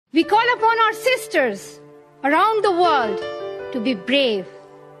We call upon our sisters around the world to be brave,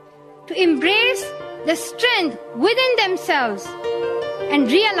 to embrace the strength within themselves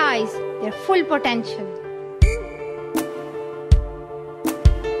and realize their full potential.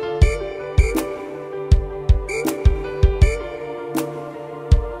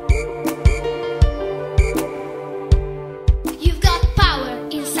 You've got power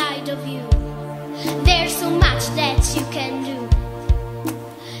inside of you. There's so much that you can do.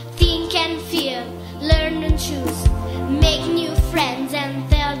 Think and feel, learn and choose. Make new friends and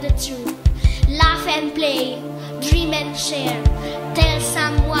tell the truth. Laugh and play, dream and share. Tell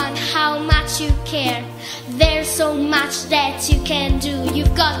someone how much you care. There's so much that you can do.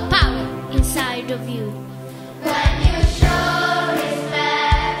 You've got power inside of you. When you show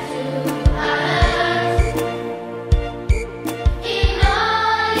respect to others, in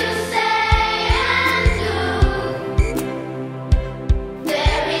all you say and do, the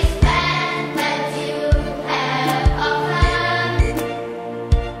respect that you have offered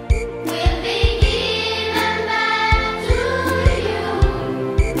will be given back to you.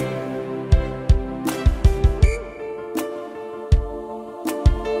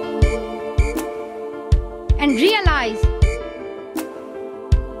 And realize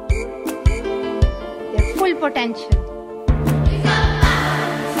their full potential.